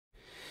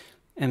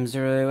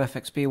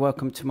M0FXB,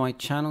 welcome to my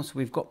channel. So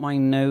we've got my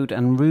node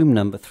and room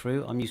number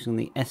through. I'm using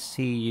the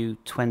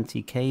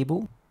SCU20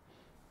 cable.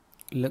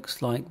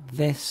 Looks like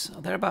this.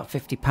 They're about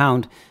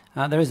 £50.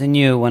 There is a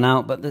newer one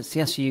out, but that's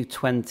the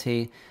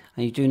SCU20,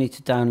 and you do need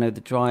to download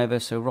the driver.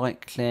 So right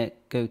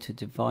click, go to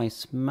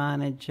Device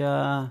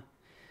Manager,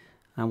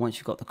 and once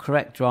you've got the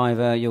correct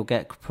driver, you'll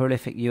get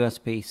Prolific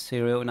USB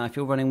serial. Now if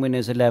you're running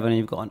Windows 11 and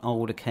you've got an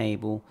older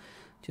cable,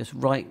 just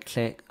right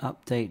click,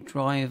 update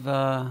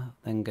driver,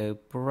 then go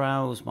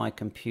browse my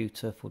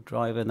computer for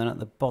driver, and then at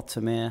the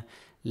bottom here,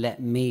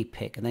 let me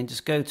pick, and then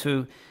just go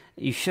to,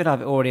 you should have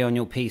it already on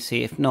your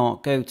PC. If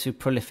not, go to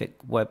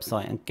Prolific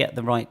website and get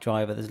the right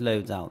driver. There's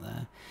loads out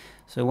there.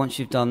 So once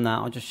you've done that,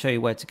 I'll just show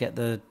you where to get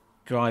the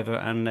driver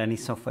and any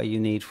software you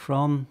need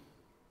from.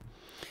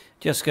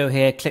 Just go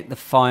here, click the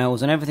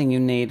files, and everything you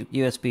need,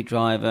 USB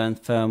driver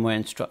and firmware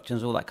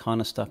instructions, all that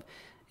kind of stuff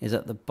is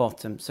at the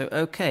bottom. So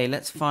okay,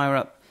 let's fire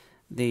up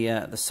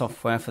the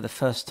software for the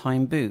first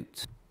time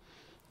boot.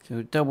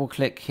 So double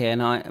click here.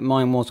 Now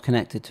mine was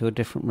connected to a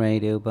different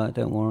radio, but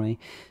don't worry.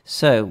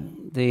 So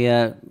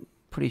the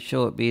pretty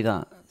sure it'd be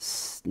that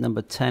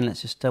number 10.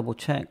 Let's just double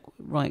check.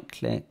 Right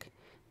click,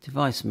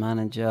 device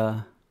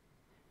manager,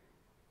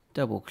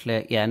 double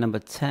click. Yeah, number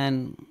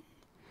 10.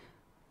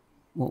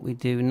 What we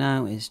do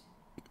now is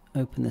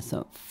open this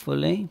up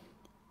fully,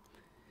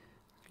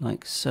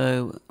 like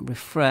so.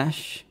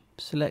 Refresh,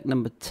 select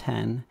number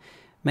 10.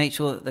 Make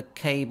sure that the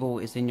cable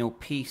is in your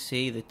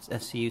PC, the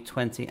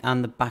SCU20,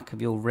 and the back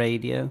of your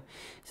radio.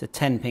 It's a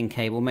 10-pin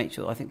cable. Make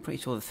sure, pretty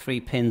sure the 3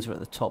 pins are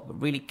at the top,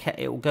 but really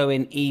it will go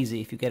in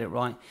easy if you get it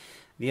right.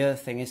 The other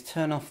thing is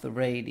turn off the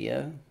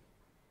radio,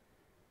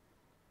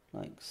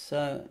 like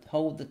so.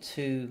 Hold the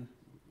 2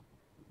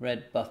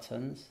 red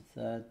buttons.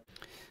 So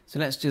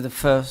let's do the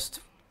first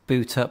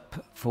boot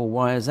up for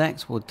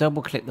YAESU. We'll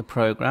double click the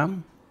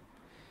program.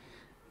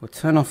 We'll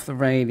turn off the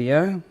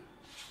radio.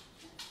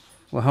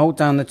 We'll hold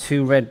down the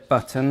 2 red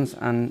buttons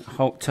and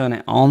turn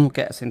it on,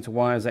 get us into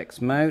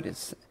YAESU mode.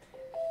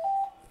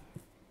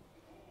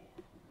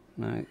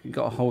 No, you've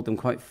got to hold them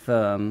quite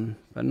firm,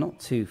 but not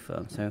too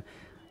firm. So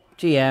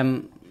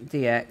GM,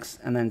 DX,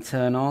 and then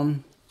turn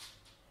on.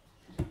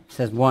 It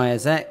says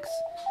YAESU.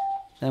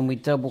 Then we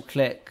double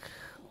click.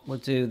 We'll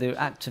do the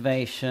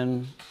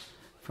activation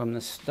from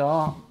the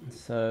start.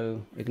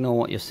 So ignore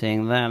what you're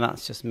seeing there.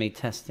 That's just me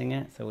testing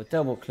it. So we'll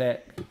double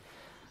click.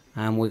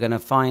 And we're going to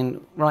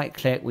find, right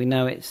click, we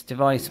know it's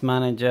device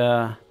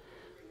manager,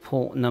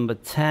 port number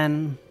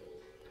 10.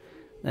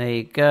 There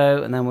you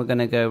go. And then we're going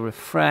to go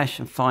refresh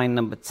and find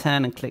number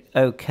 10 and click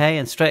OK.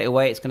 And straight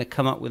away it's going to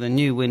come up with a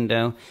new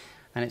window,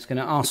 and it's going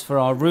to ask for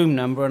our room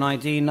number and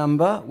ID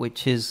number,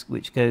 which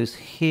goes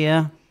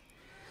here.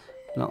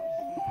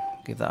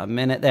 Give that a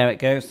minute. There it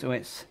goes. So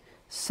it's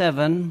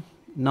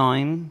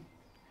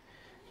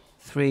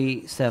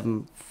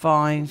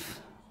 79375,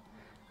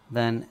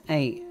 then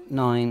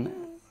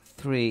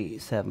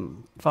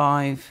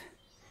 89375,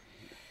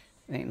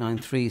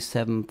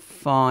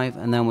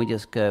 and then we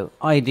just go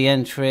ID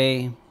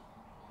entry,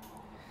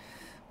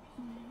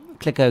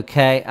 click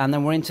OK, and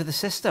then we're into the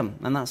system,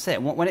 and that's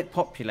it. When it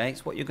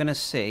populates, what you're going to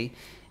see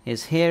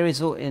is here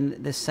is all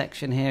in this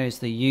section. Here is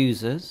the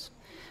users,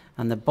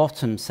 and the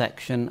bottom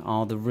section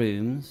are the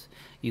rooms.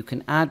 You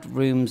can add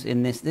rooms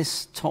in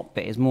this top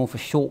bit is more for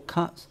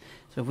shortcuts.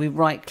 So if we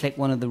right click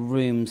one of the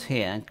rooms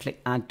here and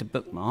click add to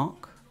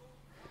bookmark,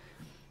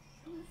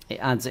 it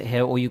adds it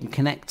here, or you can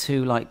connect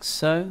to like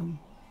so.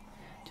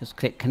 Just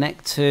click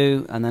connect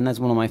to, and then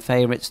there's one of my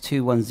favorites,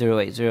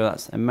 21080,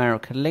 that's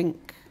America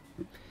link.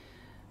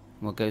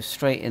 We'll go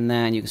straight in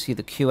there, and you can see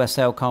the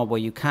QSL card where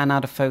you can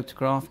add a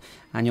photograph,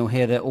 and you'll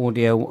hear the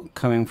audio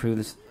coming through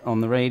this on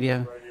the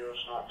radio.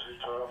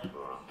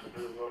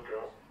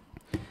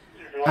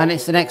 And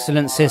it's an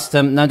excellent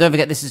system. Now don't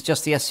forget, this is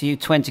just the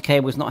SCU20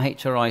 cable, it's not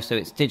HRI, so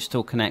it's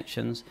digital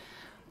connections.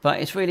 But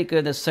it's really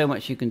good. There's so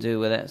much you can do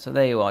with it. So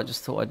there you are. I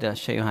just thought I'd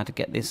show you how to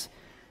get this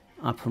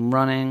up and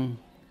running.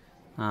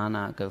 And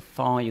go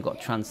far. You've got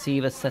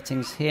transceiver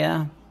settings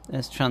here.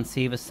 There's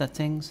transceiver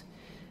settings.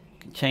 You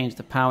can change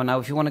the power. Now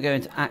if you want to go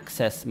into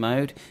access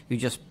mode, you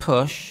just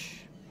push.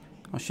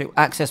 I'll show you.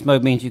 Access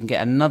mode means you can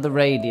get another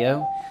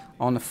radio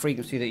on the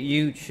frequency that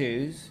you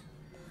choose.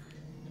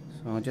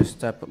 So I'll just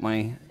put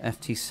my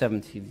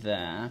FT70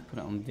 there, put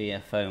it on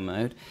VFO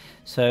mode.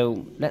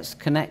 So let's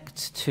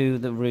connect to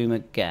the room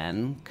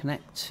again.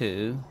 Connect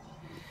to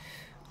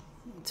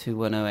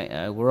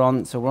 21080. We're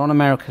on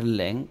America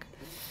Link,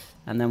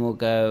 and then we'll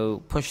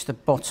go push the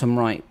bottom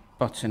right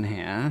button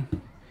here.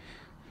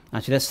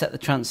 Actually, let's set the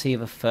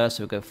transceiver first.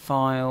 So we'll go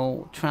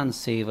File,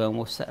 Transceiver, and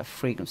we'll set a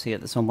frequency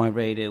that's on my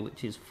radio,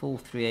 which is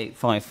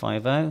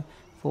 438550,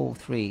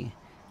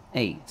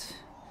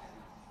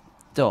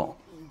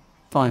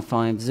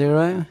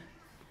 438.550.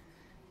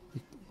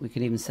 We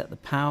can even set the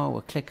power.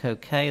 We'll click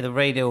OK. The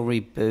radio will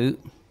reboot.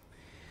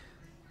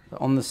 But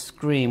on the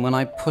screen, when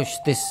I push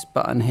this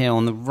button here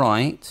on the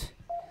right,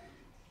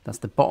 that's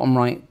the bottom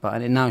right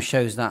button, it now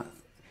shows that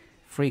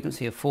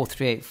frequency of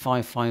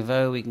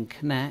 438.550. We can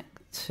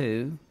connect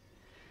to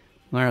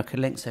America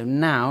link. So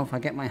now, if I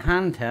get my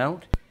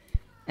handheld,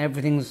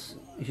 everything's,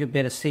 you should be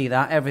able to see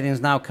that,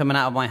 everything's now coming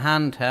out of my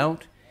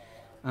handheld,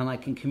 and I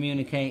can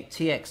communicate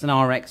TX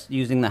and RX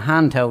using the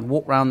handheld,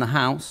 walk around the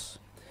house.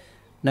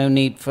 No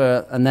need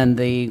for, and then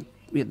the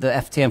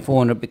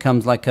FTM400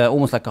 becomes like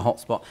almost like a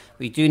hotspot.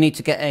 We do need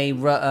to get a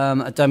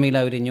dummy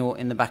load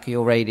in the back of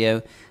your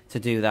radio to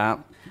do that.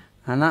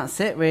 And that's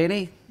it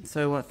really.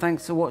 So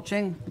thanks for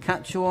watching.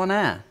 Catch you on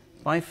air.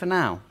 Bye for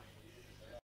now.